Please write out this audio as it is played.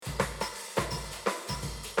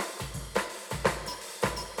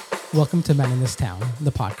Welcome to Men in This Town,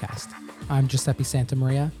 the podcast. I'm Giuseppe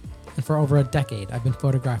Santamaria, and for over a decade, I've been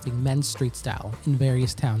photographing men's street style in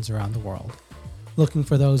various towns around the world, looking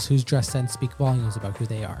for those whose dress sense speak volumes about who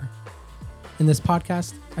they are. In this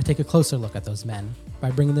podcast, I take a closer look at those men by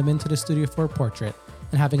bringing them into the studio for a portrait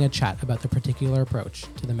and having a chat about their particular approach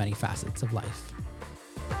to the many facets of life.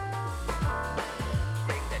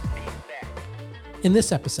 In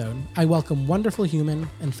this episode, I welcome wonderful human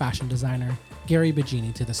and fashion designer Gary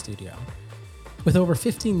Bugini to the studio. With over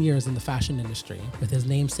 15 years in the fashion industry with his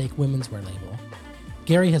namesake women's wear label,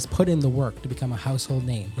 Gary has put in the work to become a household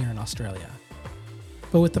name here in Australia.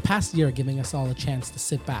 But with the past year giving us all a chance to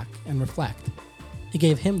sit back and reflect, it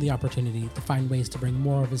gave him the opportunity to find ways to bring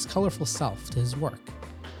more of his colorful self to his work,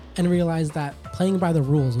 and realize that playing by the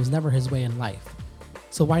rules was never his way in life,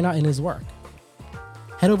 so why not in his work?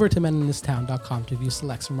 Head over to meninthistown.com to view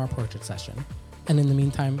selects from our portrait session, and in the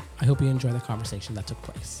meantime, I hope you enjoy the conversation that took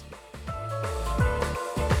place.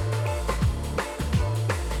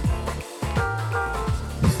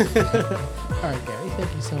 All right, Gary,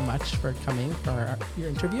 thank you so much for coming for your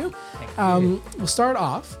interview. We'll start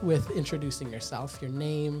off with introducing yourself, your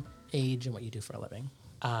name, age, and what you do for a living.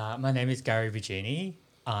 My name is Gary Bugini.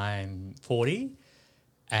 I'm 40,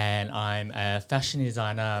 and I'm a fashion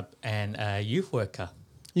designer and a youth worker.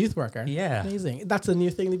 Youth worker? Yeah. Amazing. That's a new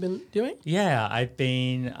thing you've been doing? Yeah, I've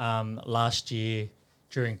been, last year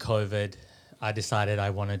during COVID, I decided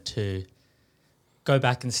I wanted to go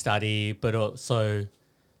back and study, but also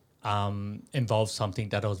involve something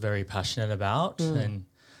that I was very passionate about, and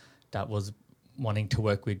that was wanting to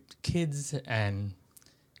work with kids and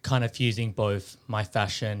kind of fusing both my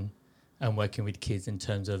fashion and working with kids in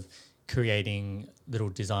terms of creating little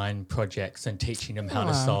design projects and teaching them how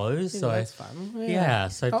to sew. So that's fun. Yeah.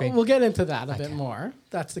 So we'll get into that a bit more.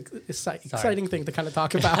 That's the exciting thing to kind of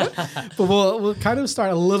talk about. But we'll kind of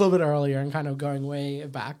start a little bit earlier and kind of going way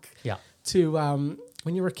back to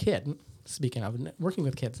when you were a kid. Speaking of working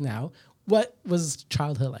with kids now, what was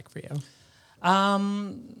childhood like for you?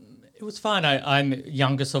 It was fun. I'm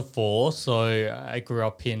youngest of four, so I grew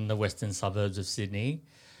up in the western suburbs of Sydney.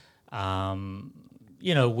 I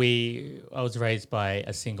was raised by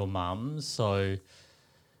a single mum, so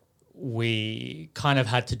we kind of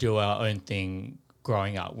had to do our own thing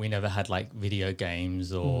growing up. We never had like video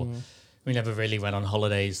games or we never really went on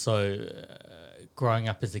holidays. So growing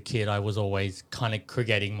up as a kid, I was always kind of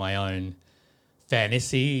creating my own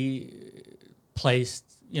fantasy place,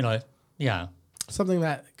 Something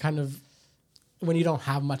that kind of, when you don't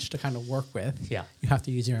have much to kind of work with, you have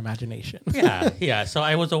to use your imagination. Yeah. So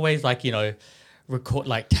I was always like, record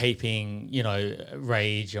like taping,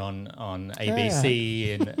 Rage on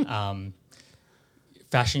ABC and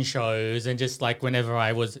fashion shows, and just like whenever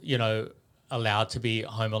I was, allowed to be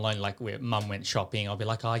home alone, like where mum went shopping, I'll be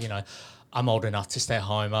like, I'm old enough to stay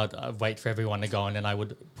home. I'd wait for everyone to go, and then I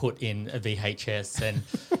would put in a VHS and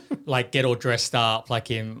like get all dressed up,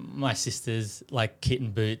 like in my sister's like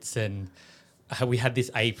kitten boots, and we had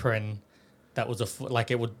this apron that was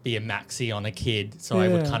it would be a maxi on a kid. So I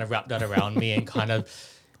would kind of wrap that around me and kind of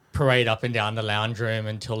parade up and down the lounge room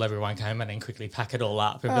until everyone came and then quickly pack it all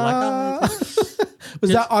up and be like,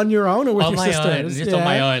 Was that on your own or with your sisters? Just on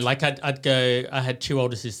my own. Like I'd go, I had two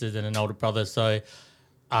older sisters and an older brother. So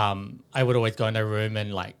I would always go in their room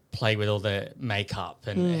and like play with all the makeup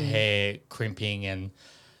and hair crimping, and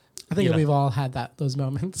I think we've all had those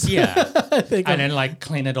moments. Yeah. And then like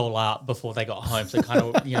clean it all up before they got home. So kind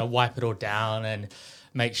of, wipe it all down and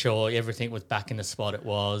make sure everything was back in the spot it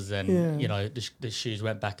was. And, the shoes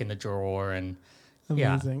went back in the drawer and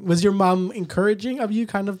amazing. Was your mum encouraging of you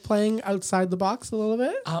kind of playing outside the box a little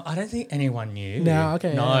bit? I don't think anyone knew. No,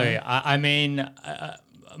 okay. No, I mean,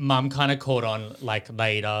 mum kind of caught on like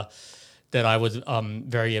later that I was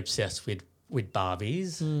very obsessed with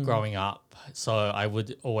Barbies growing up. So I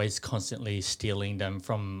would always constantly stealing them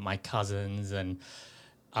from my cousins and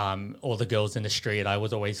all the girls in the street. I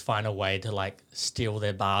would always find a way to like steal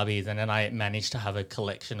their Barbies. And then I managed to have a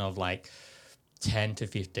collection of like 10 to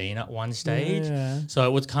 15 at one stage. Yeah. So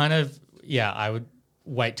it was kind of, I would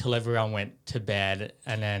wait till everyone went to bed,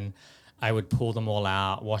 and then I would pull them all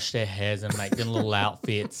out, wash their hairs and make them little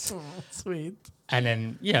outfits. Oh, sweet. And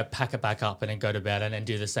then, pack it back up and then go to bed and then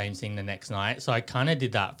do the same thing the next night. So I kind of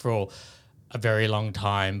did that for a very long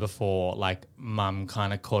time before, like, mum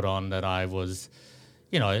kind of caught on that I was,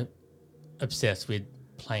 obsessed with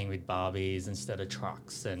playing with Barbies instead of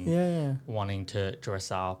trucks and wanting to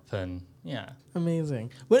dress up and,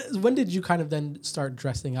 Amazing. When did you kind of then start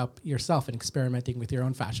dressing up yourself and experimenting with your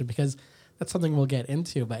own fashion? Because that's something we'll get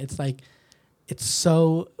into, but it's like, it's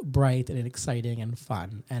so bright and exciting and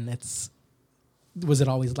fun, and it's Was it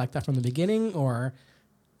always like that from the beginning, or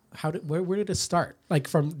where did it start? Like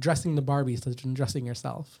from dressing the Barbies to dressing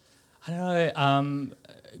yourself? I don't know.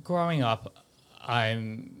 Growing up,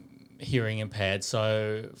 I'm hearing impaired,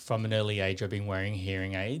 so from an early age, I've been wearing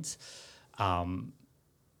hearing aids, and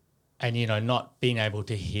not being able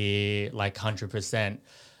to hear like 100%.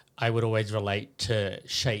 I would always relate to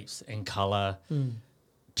shapes and color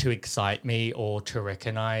to excite me or to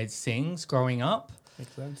recognize things growing up.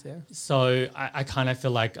 Makes sense, yeah. So I kind of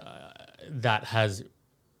feel like that has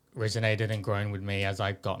resonated and grown with me as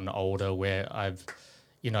I've gotten older, where I've,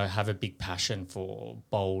 have a big passion for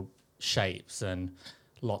bold shapes and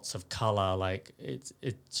lots of color. Like it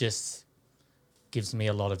just gives me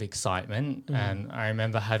a lot of excitement. And I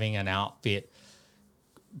remember having an outfit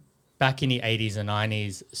back in the 80s and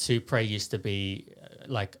 90s. Supre used to be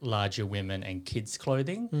like larger women and kids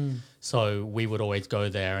clothing. So we would always go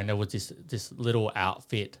there, and there was this little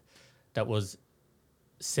outfit that was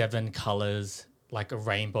 7 colors, like a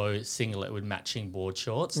rainbow singlet with matching board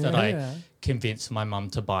shorts that I convinced my mum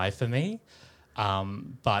to buy for me.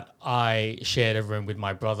 But I shared a room with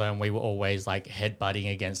my brother, and we were always like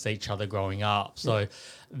headbutting against each other growing up. So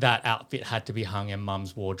that outfit had to be hung in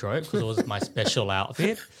mum's wardrobe because it was my special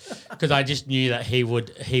outfit. Because I just knew that he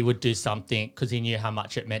would do something, because he knew how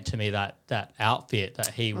much it meant to me, that outfit,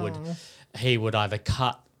 that he would either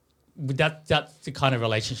cut. That's the kind of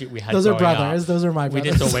relationship we had. Those are brothers. Up. Those are my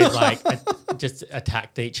brothers. We just always just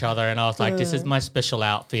attacked each other, and I was like, this is my special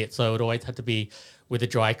outfit. So it always had to be with a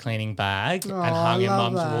dry cleaning bag and hung in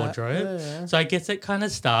mum's wardrobe. Yeah. So I guess it kind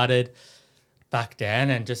of started back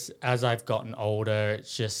then, and just as I've gotten older,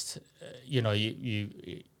 it's just, you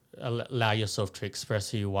allow yourself to express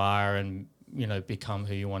who you are and, become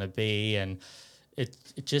who you want to be. And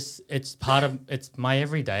it's my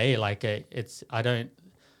everyday. Like I don't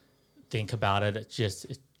think about it.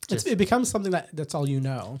 It becomes something that's all you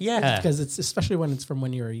know. Yeah. Because it's, especially when it's from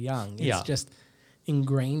when you were young, it's just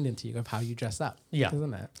ingrained into you of how you dress up. Yeah.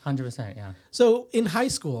 Isn't it? 100%. Yeah. So in high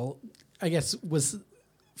school, I guess, was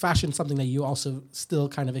fashion something that you also still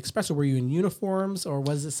kind of expressed, or were you in uniforms, or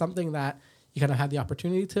was it something that you kind of had the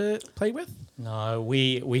opportunity to play with? No,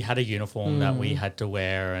 we had a uniform that we had to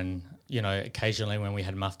wear, and, occasionally when we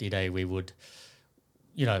had mufti day, we would,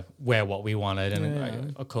 wear what we wanted.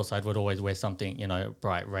 And of course I would always wear something,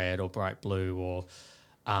 bright red or bright blue or,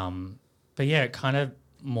 but yeah, it kind of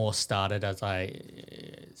more started as I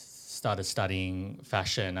started studying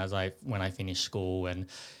fashion when I finished school and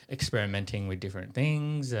experimenting with different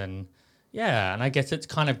things. And and I guess it's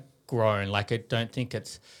kind of grown. Like, I don't think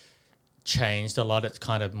it's changed a lot. It's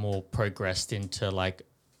kind of more progressed into like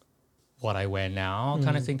what I wear now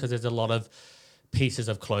kind of thing, because there's a lot of pieces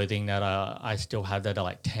of clothing that I still have that are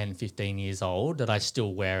like 10, 15 years old that I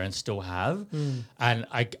still wear and still have. And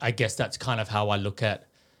I guess that's kind of how I look at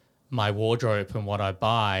my wardrobe, and what I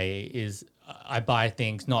buy is I buy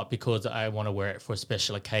things not because I want to wear it for a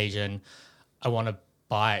special occasion. I want to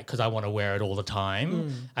buy it because I want to wear it all the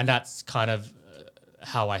time. And that's kind of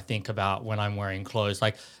how I think about when I'm wearing clothes.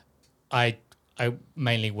 Like I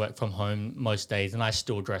mainly work from home most days, and I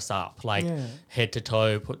still dress up like head to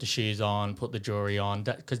toe, put the shoes on, put the jewelry on,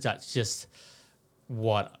 because that's just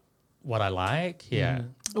what I like. Yeah.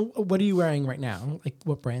 What are you wearing right now? Like,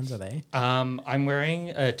 what brands are they? I'm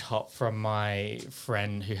wearing a top from my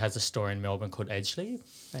friend who has a store in Melbourne called Edgeley.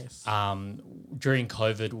 Nice. During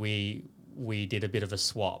COVID, we did a bit of a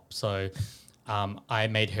swap. So I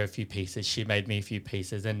made her a few pieces. She made me a few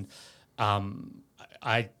pieces, and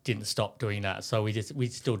I didn't stop doing that. So we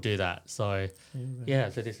still do that. So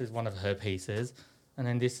so this is one of her pieces, and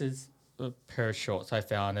then this is a pair of shorts I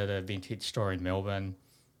found at a vintage store in Melbourne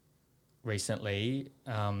recently.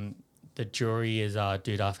 The jewelry is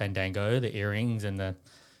Doodah Fandango, the earrings and the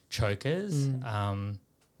chokers. And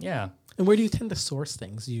where do you tend to source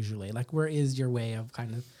things usually? Like, where is your way of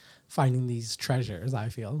kind of finding these treasures, I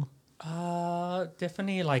feel?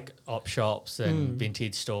 Definitely like op shops and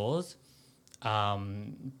vintage stores.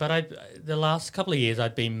 But the last couple of years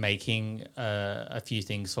I've been making a few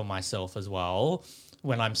things for myself as well.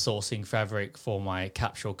 When I'm sourcing fabric for my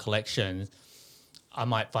capsule collection, I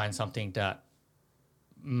might find something that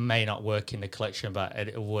may not work in the collection, but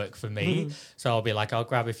it'll work for me. So I'll be like, I'll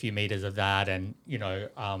grab a few meters of that and,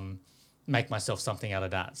 make myself something out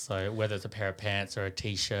of that. So whether it's a pair of pants or a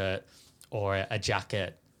T-shirt or a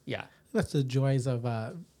jacket, That's the joys of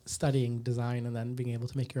studying design and then being able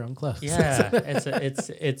to make your own clothes. Yeah,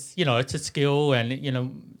 it's a skill,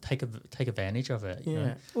 and take advantage of it. You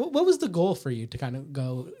know? What was the goal for you to kind of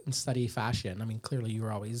go and study fashion? I mean, clearly you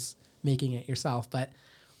were always making it yourself, but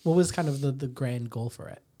what was kind of the grand goal for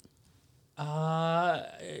it?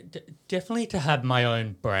 Definitely to have my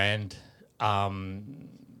own brand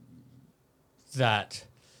that,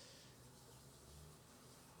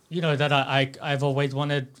 that I've always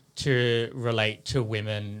wanted to relate to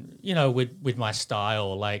women, with my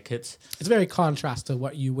style. Like It's very contrast to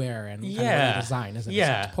what you wear and kind of what you design, isn't it?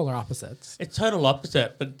 Yeah. It's polar opposites. It's total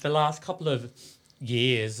opposite. But the last couple of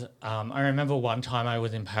years, I remember one time I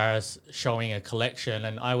was in Paris showing a collection,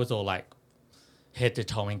 and I was all like head to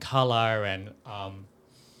toe in color, and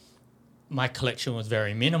my collection was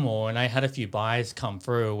very minimal. And I had a few buyers come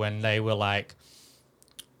through, and they were like,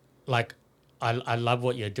 I love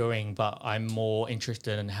what you're doing, but I'm more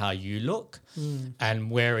interested in how you look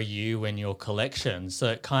and where are you in your collection.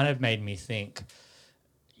 So it kind of made me think,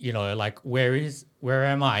 like where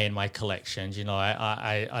am I in my collections?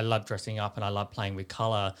 I love dressing up and I love playing with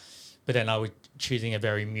color, but then I was choosing a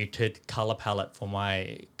very muted color palette for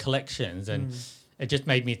my collections, and it just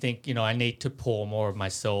made me think, I need to pour more of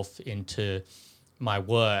myself into my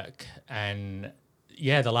work. And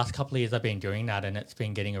yeah, the last couple of years I've been doing that, and it's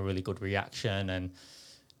been getting a really good reaction. And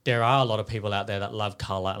there are a lot of people out there that love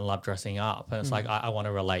color and love dressing up, and it's like I want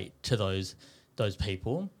to relate to those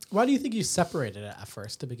people. Why do you think you separated it at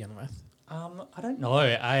first to begin with? I don't know.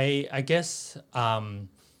 I guess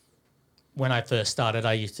when I first started,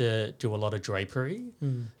 I used to do a lot of drapery.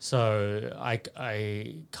 So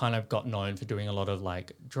I kind of got known for doing a lot of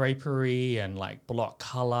like drapery and like block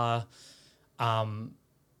color.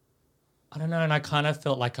 I don't know, and I kind of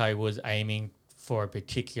felt like I was aiming for a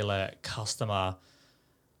particular customer,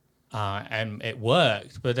 and it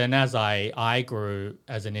worked. But then as I grew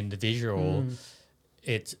as an individual,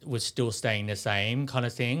 it was still staying the same kind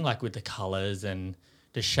of thing, like with the colors and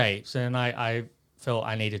the shapes. And I felt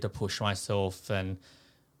I needed to push myself and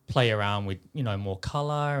play around with, more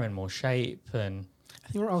color and more shape. And I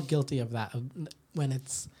think we're all guilty of that, when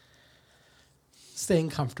it's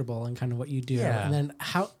staying comfortable and kind of what you do. Yeah. And then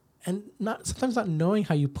sometimes not knowing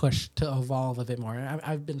how you push to evolve a bit more.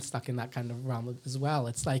 I've been stuck in that kind of realm as well.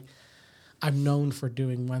 It's like I'm known for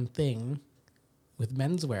doing one thing with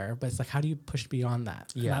menswear, but it's like, how do you push beyond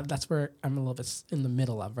that? Yeah. That's where I'm a little bit in the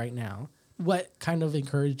middle of right now. What kind of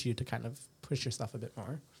encouraged you to kind of push yourself a bit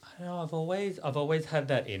more? I know I've always had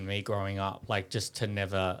that in me growing up, like just to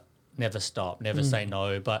never stop, never say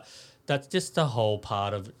no. But that's just the whole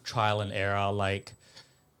part of trial and error, like,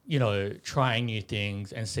 trying new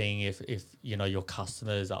things and seeing if your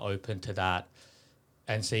customers are open to that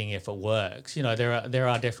and seeing if it works. There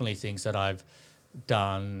are definitely things that I've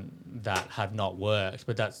done that have not worked,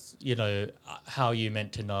 but that's, how you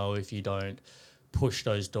meant to know if you don't push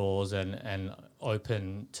those doors and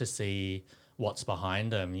open to see what's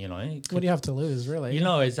behind them, What do you have to lose, really?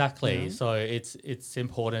 Exactly. Yeah. So it's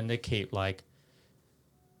important to keep like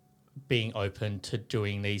being open to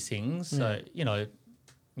doing these things. So,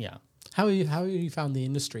 yeah. How have you found the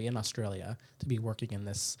industry in Australia to be working in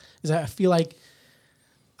this? Because I feel like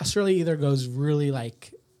Australia either goes really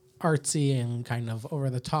like artsy and kind of over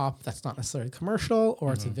the top, that's not necessarily commercial,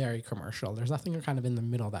 or it's very commercial. There's nothing kind of in the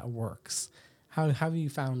middle that works. How have you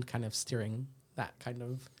found kind of steering that kind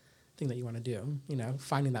of thing that you want to do,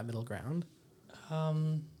 finding that middle ground?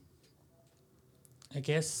 I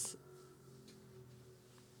guess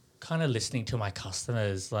kind of listening to my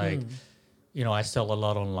customers, like, I sell a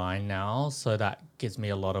lot online now, so that gives me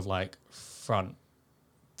a lot of like front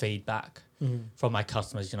feedback from my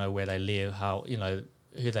customers, where they live, how,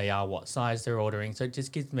 who they are, what size they're ordering. So it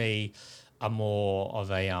just gives me a more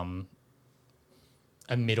of a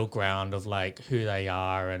middle ground of like who they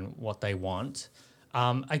are and what they want.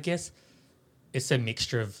 I guess it's a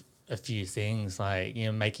mixture of a few things, like,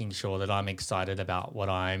 making sure that I'm excited about what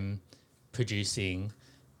I'm producing,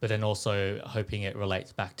 but then also hoping it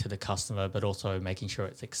relates back to the customer, but also making sure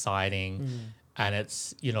it's exciting and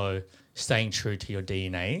it's, staying true to your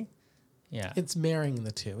DNA. Yeah. It's marrying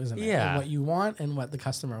the two, isn't it? Yeah. And what you want and what the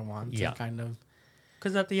customer wants. Yeah. And kind of.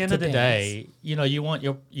 Because at the end of the day, you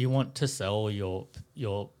want to sell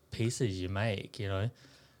your pieces you make,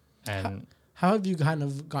 and how have you kind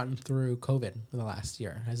of gotten through COVID in the last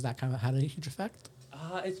year? Has that kind of had a huge effect?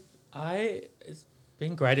 It's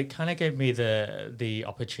been great. It kind of gave me the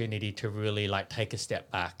opportunity to really like take a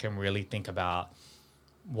step back and really think about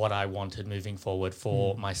what I wanted moving forward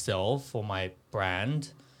for myself, for my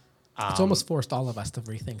brand. It's almost forced all of us to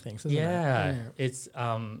rethink things, isn't it? Yeah. It's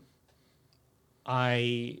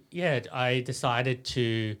I decided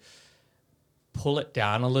to pull it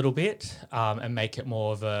down a little bit and make it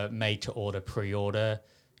more of a made-to-order, pre-order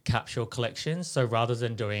capsule collection. So rather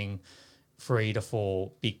than doing 3 to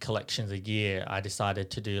 4 big collections a year, I decided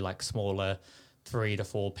to do like smaller 3 to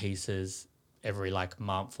 4 pieces every like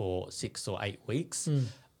month or 6 or 8 weeks.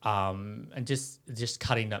 And just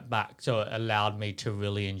cutting that back. So it allowed me to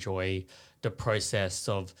really enjoy the process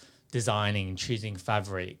of designing, choosing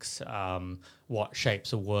fabrics, what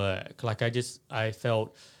shapes will work. Like I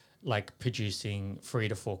felt like producing 3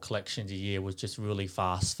 to 4 collections a year was just really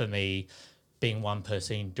fast for me. Being one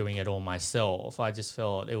person doing it all myself, I just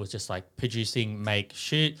felt it was just like producing, make,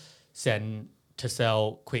 shoot, send to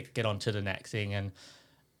sell, quick, get on to the next thing. And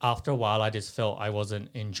after a while, I just felt I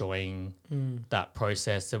wasn't enjoying that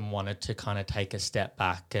process and wanted to kind of take a step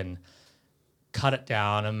back and cut it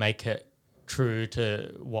down and make it true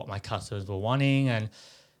to what my customers were wanting. And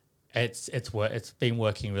it's been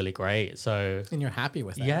working really great. So And you're happy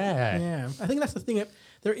with it. Yeah. Yeah. I think that's the thing.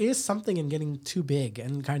 There is something in getting too big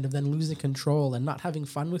and kind of then losing control and not having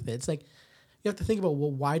fun with it. It's like you have to think about,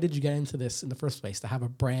 well, why did you get into this in the first place? To have a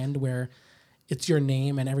brand where it's your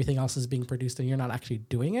name and everything else is being produced and you're not actually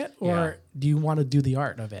doing it? Or do you want to do the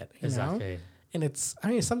art of it? You Exactly. know?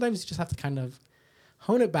 And sometimes you just have to kind of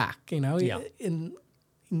hone it back, and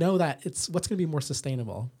know that it's what's going to be more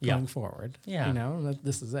sustainable going forward. Yeah.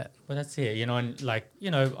 This is it. Well, that's it, and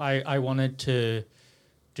I wanted to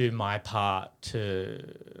do my part to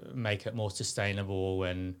make it more sustainable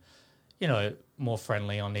and, more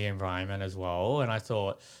friendly on the environment as well. And I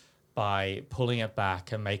thought by pulling it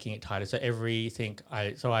back and making it tighter, so everything,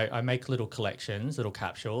 I make little collections, little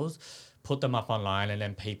capsules, put them up online, and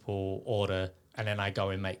then people order, and then I go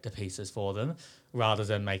and make the pieces for them rather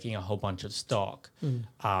than making a whole bunch of stock.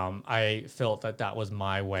 I felt that was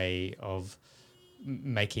my way of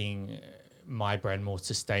making my brand more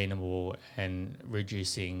sustainable and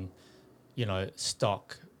reducing,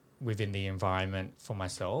 stock within the environment for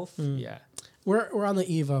myself. Yeah. We're on the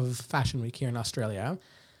eve of Fashion Week here in Australia,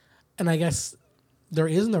 and I guess there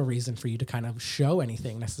is no reason for you to kind of show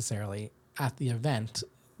anything necessarily at the event.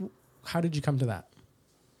 How did you come to that?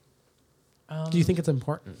 Do you think it's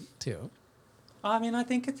important too? I mean, I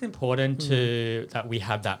think it's important that we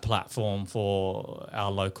have that platform for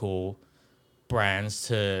our local brands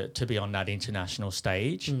to be on that international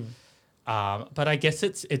stage. But I guess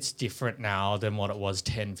it's different now than what it was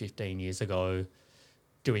 10, 15 years ago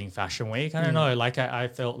doing Fashion Week. I don't know, like I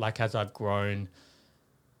felt like as I've grown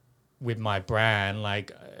with my brand,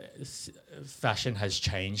 like fashion has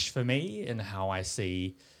changed for me and how I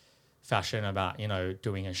see fashion about,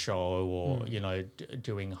 doing a show or,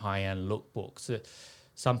 doing high-end lookbooks.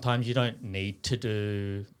 Sometimes you don't need to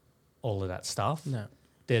do all of that stuff. No.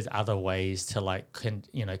 There's other ways to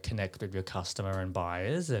connect with your customer and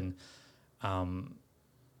buyers. And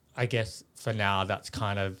I guess for now, that's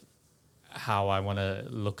kind of how I want to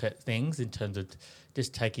look at things in terms of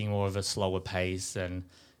just taking more of a slower pace and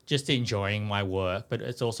just enjoying my work. But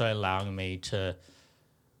it's also allowing me to,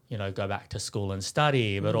 go back to school and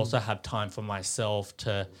study, but also have time for myself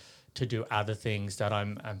to do other things that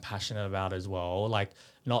I'm passionate about as well. Like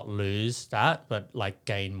not lose that, but like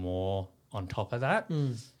gain more on top of that.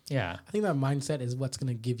 Yeah. I think that mindset is what's going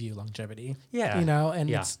to give you longevity. Yeah. And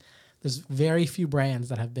there's very few brands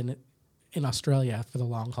that have been in Australia for the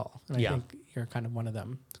long haul. And I think you're kind of one of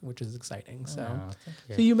them, which is exciting. So,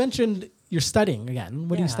 thank so you mentioned you're studying again.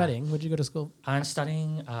 What are you studying? Where'd you go to school? I'm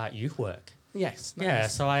studying youth work. Yes. Nice. Yeah.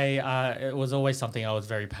 So it was always something I was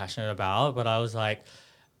very passionate about, but I was like,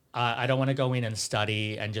 I don't want to go in and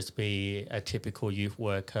study and just be a typical youth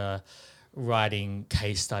worker writing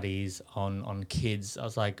case studies on kids. I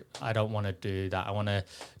was like, I don't want to do that. I want to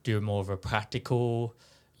do more of a practical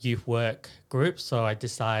youth work group. So I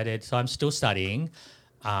decided, so I'm still studying.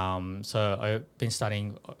 So I've been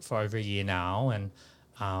studying for over a year now, and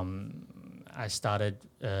I started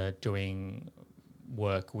doing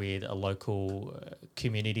work with a local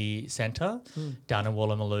community centre down in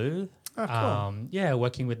Woolloomooloo. Oh, cool.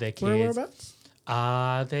 Working with their kids. Whereabouts?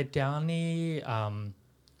 They're down near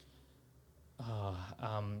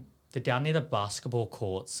they're down near the basketball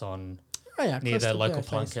courts near the local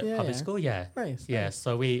Plunkett Public School. Yeah. Nice. Yeah. Nice.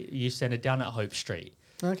 So we youth centre down at Hope Street.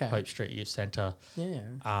 Okay. Hope Street Youth Centre.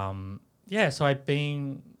 Yeah. So I've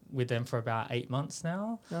been with them for about 8 months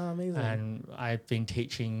now. Oh, amazing. And I've been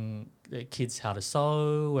teaching the kids how to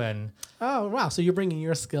sew and... Oh, wow. So you're bringing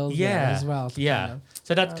your skills there as well. Yeah.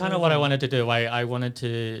 So that's kind of what I wanted to do. I wanted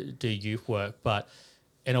to do youth work, but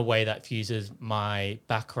in a way that fuses my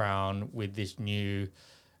background with this new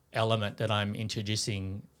element that I'm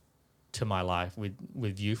introducing to my life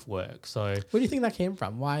with youth work. So where do you think that came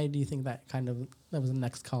from? Why do you think that was the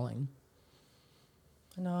next calling?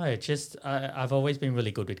 No, it's just I've always been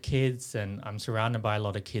really good with kids, and I'm surrounded by a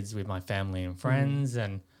lot of kids with my family and friends,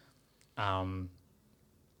 and I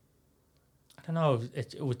don't know,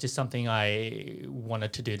 it was just something I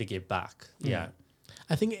wanted to do to give back. Yeah.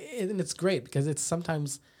 I think and it's great because it's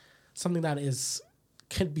sometimes something that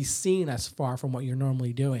could be seen as far from what you're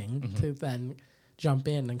normally doing to then jump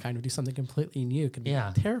in and kind of do something completely new can be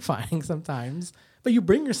terrifying sometimes, but you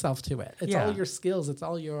bring yourself to it. It's all your skills. It's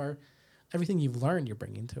all everything you've learned you're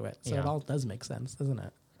bringing to it. So it all does make sense, doesn't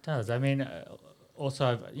it? It does. I mean,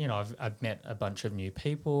 also, I've met a bunch of new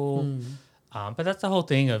people, but that's the whole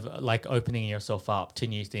thing of like opening yourself up to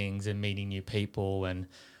new things and meeting new people and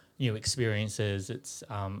new experiences. It's,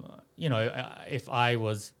 if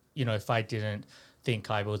I didn't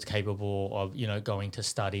think I was capable of, going to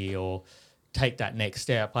study or take that next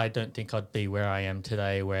step, I don't think I'd be where I am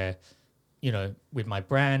today, where, with my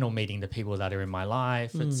brand or meeting the people that are in my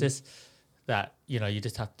life. It's just that, you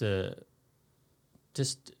just have to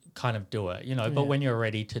just kind of do it, but when you're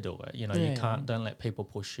ready to do it, you don't let people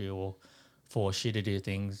push you or force you to do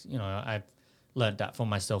things. I've learned that for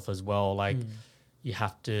myself as well. Like you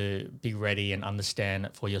have to be ready and understand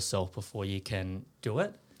it for yourself before you can do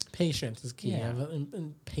it. Patience is key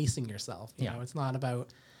and pacing yourself. You know, it's not about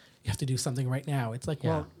you have to do something right now. It's like,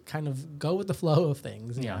 well, kind of go with the flow of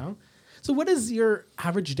things, you know? So what does your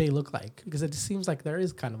average day look like? Because it seems like there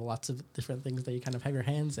is kind of lots of different things that you kind of have your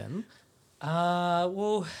hands in.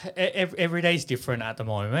 Well, every day is different at the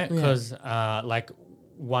moment because like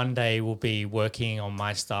one day we'll be working on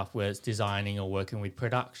my stuff where it's designing or working with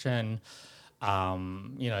production,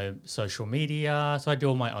 social media. So I do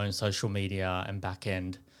all my own social media and back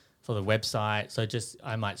end for the website. So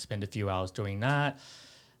I might spend a few hours doing that.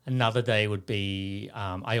 Another day would be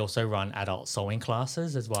I also run adult sewing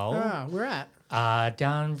classes as well. Where at?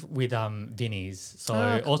 Down with Vinnie's,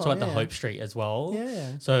 so also at the Hope Street as well.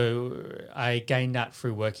 Yeah. So I gained that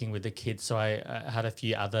through working with the kids. So I had a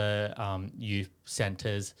few other youth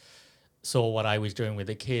centres, saw what I was doing with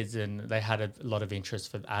the kids, and they had a lot of interest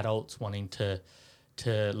for adults wanting to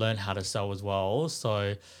learn how to sew as well.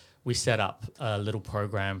 So we set up a little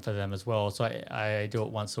program for them as well. So I do it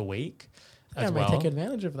once a week. I might take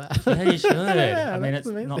advantage of that. Yeah, you should. I mean, it's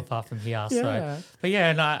amazing. Not far from here. Yeah. So, but yeah,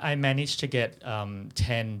 and I managed to get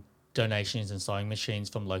 10 donations and sewing machines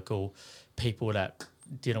from local people that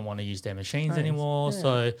didn't want to use their machines anymore. Yeah.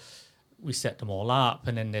 So we set them all up,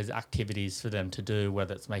 and then there's activities for them to do,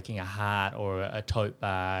 whether it's making a hat or a tote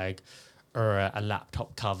bag or a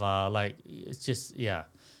laptop cover. Like, it's just, yeah.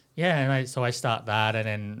 And so I start that, and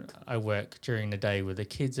then I work during the day with the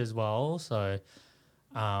kids as well. So...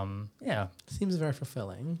 seems very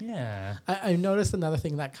fulfilling. I noticed another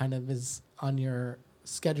thing that kind of is on your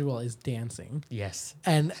schedule is dancing. Yes.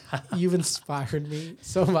 And you've inspired me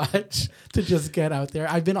so much to just get out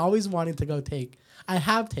there. I've been always wanting to I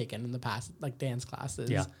have taken in the past like dance classes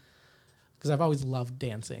because I've always loved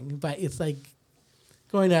dancing, but it's like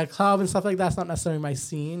going to a club and stuff like that's not necessarily my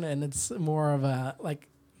scene, and it's more of a like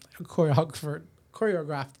a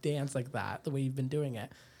choreographed dance like that, the way you've been doing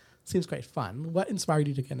it. Seems quite fun. What inspired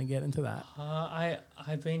you to kind of get into that?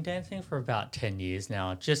 I've been dancing for about 10 years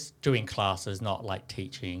now, just doing classes, not like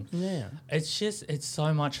teaching. Yeah. It's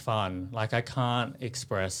so much fun. Like I can't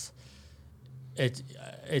express it.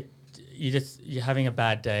 You're having a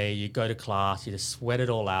bad day, you go to class, you just sweat it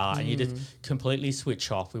all out and you just completely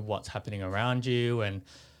switch off with what's happening around you. And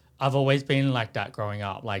I've always been like that growing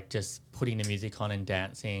up, like just putting the music on and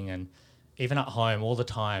dancing, and even at home all the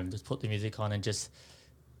time, just put the music on and just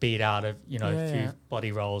beat out of a few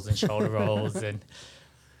body rolls and shoulder rolls, and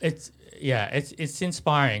it's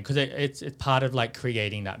inspiring because it's part of like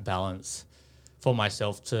creating that balance for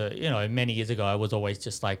myself. To many years ago I was always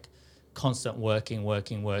just like constant working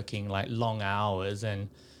like long hours, and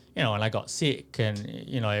and I got sick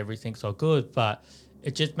and everything's so good, but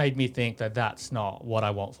it just made me think that that's not what I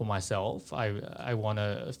want for myself. I want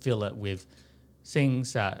to fill it with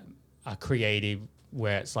things that are creative,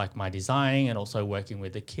 where it's like my designing and also working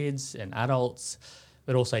with the kids and adults,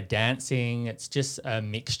 but also dancing. It's just a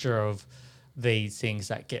mixture of these things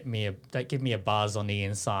that give me a buzz on the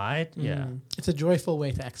inside. Yeah. It's a joyful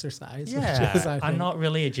way to exercise. Yeah. I'm not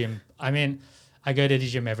really a gym. I mean, I go to the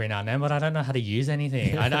gym every now and then, but I don't know how to use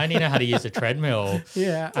anything. I only know how to use a treadmill.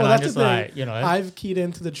 Yeah. And well, I'm just like, I've keyed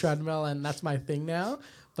into the treadmill and that's my thing now,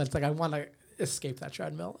 but it's like I want to escape that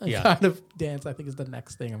treadmill and kind of dance. I think is the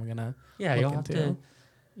next thing I'm gonna you'll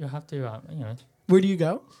have to Where do you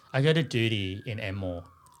go? I go to Duty in Enmore.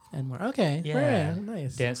 Okay. Yeah.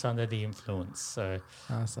 Nice. Dance under the influence. So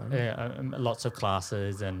awesome. Lots of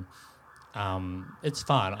classes, and it's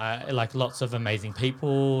fun. I like lots of amazing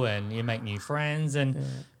people, and you make new friends, and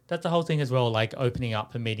that's the whole thing as well, like opening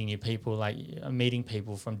up and meeting new people, like meeting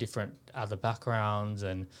people from different other backgrounds,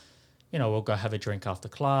 and we'll go have a drink after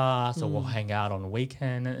class or we'll hang out on the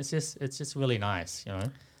weekend. And it's just really nice,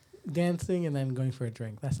 Dancing and then going for a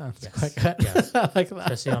drink. That sounds Yes. quite good. Yes. I like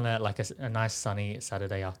that. Especially on a nice sunny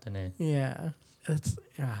Saturday afternoon. Yeah.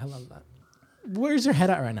 I love that. Where's your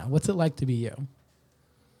head at right now? What's it like to be you?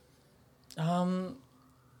 I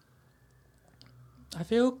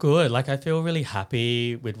feel good. Like I feel really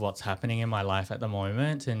happy with what's happening in my life at the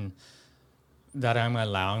moment, and that I'm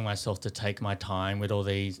allowing myself to take my time with all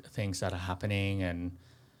these things that are happening, and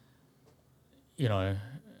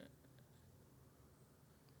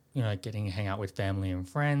getting to hang out with family and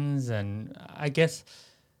friends, and I guess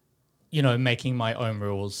making my own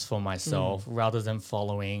rules for myself rather than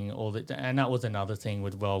following all the. And that was another thing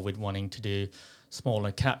with wanting to do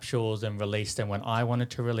smaller capsules and release them when I wanted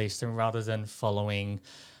to release them rather than following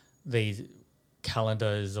these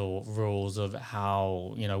calendars or rules of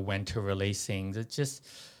how, when to release things. It just,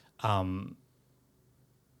 allowed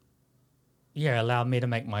me to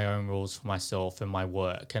make my own rules for myself and my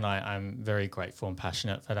work. And I'm very grateful and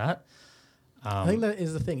passionate for that. I think that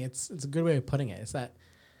is the thing. It's a good way of putting it. Is that,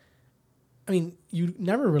 I mean, you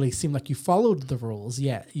never really seemed like you followed the rules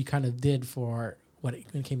yet. You kind of did when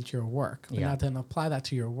it came to your work. But now to apply that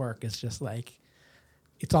to your work, it's just like,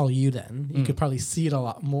 it's all you then. You could probably see it a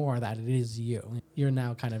lot more that it is you. You're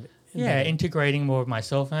now kind of... integrating more of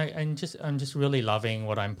myself. And I'm just really loving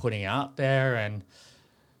what I'm putting out there and,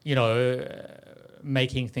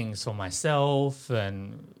 making things for myself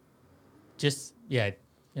and just,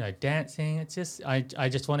 dancing. It's just, I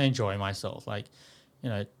just want to enjoy myself. Like,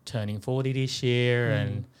 turning 40 this year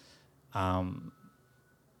and I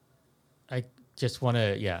just want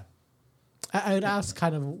to, I would ask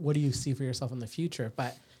kind of what do you see for yourself in the future,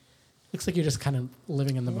 but looks like you're just kind of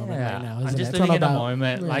living in the moment right now. I'm just living in the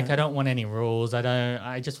moment. Like I don't want any rules.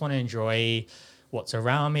 I just want to enjoy what's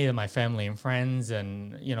around me and my family and friends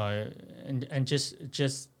and, and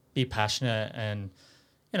just be passionate. And,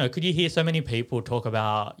 could you hear so many people talk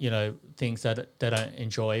about, things that they don't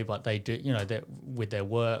enjoy, but they do, with their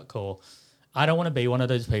work, or I don't want to be one of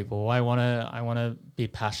those people. I want to be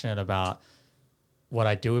passionate about what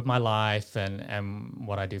I do with my life and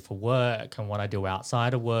what I do for work and what I do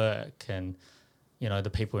outside of work and, the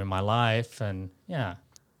people in my life. And Are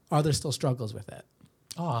there still struggles with it?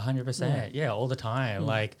 Oh, 100%. Yeah, all the time.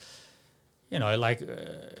 Like, there's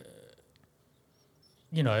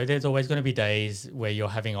always going to be days where you're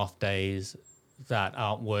having off days that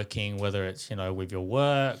aren't working, whether it's, with your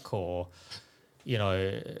work or,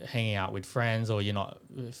 hanging out with friends, or you're not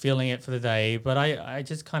feeling it for the day. But I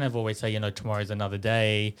just kind of always say, tomorrow's another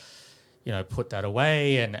day, put that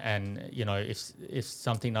away. And if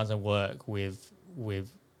something doesn't work with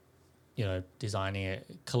designing a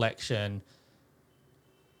collection,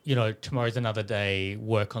 tomorrow's another day,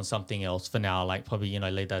 work on something else for now, like probably,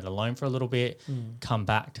 leave that alone for a little bit, come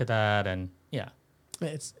back to that. And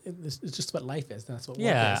it's just what life is. That's what work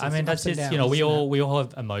is. I mean, that's just, we all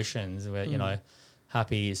have emotions. We're,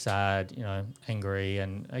 happy, sad, angry.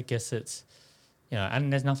 And I guess it's,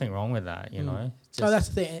 and there's nothing wrong with that, that's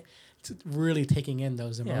the thing. It's really taking in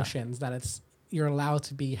those emotions that you're allowed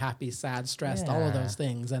to be happy, sad, stressed, all of those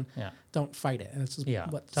things, and don't fight it. And it's just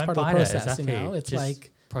it's part of the process, exactly. It's just like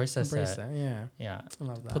process it. Yeah. I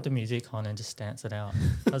love that. Put the music on and just dance it out.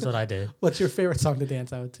 That's what I do. What's your favorite song to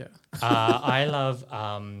dance out to? I love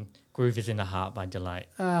Groove is in the Heart by Delight.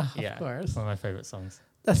 Of course. One of my favorite songs.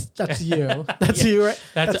 That's you. That's you, right?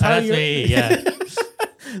 That's me, yeah.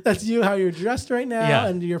 That's you, how you're dressed right now,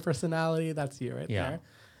 and your personality. That's you right there.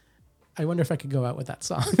 I wonder if I could go out with that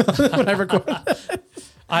song when I record.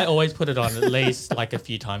 I always put it on at least like a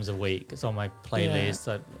few times a week. It's on my playlist.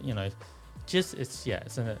 That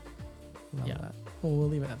it's in it. That. Well, we'll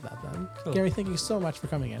leave it at that then. Cool. Gary, thank you so much for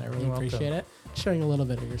coming in. I really appreciate it. Sharing a little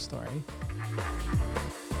bit of your story.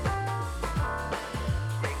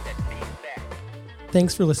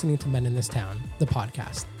 Thanks for listening to Men in This Town, the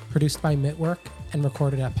podcast, produced by Mitwork and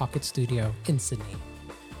recorded at Pocket Studio in Sydney.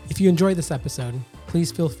 If you enjoyed this episode,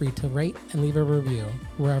 please feel free to rate and leave a review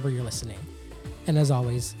wherever you're listening. And as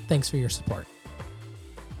always, thanks for your support.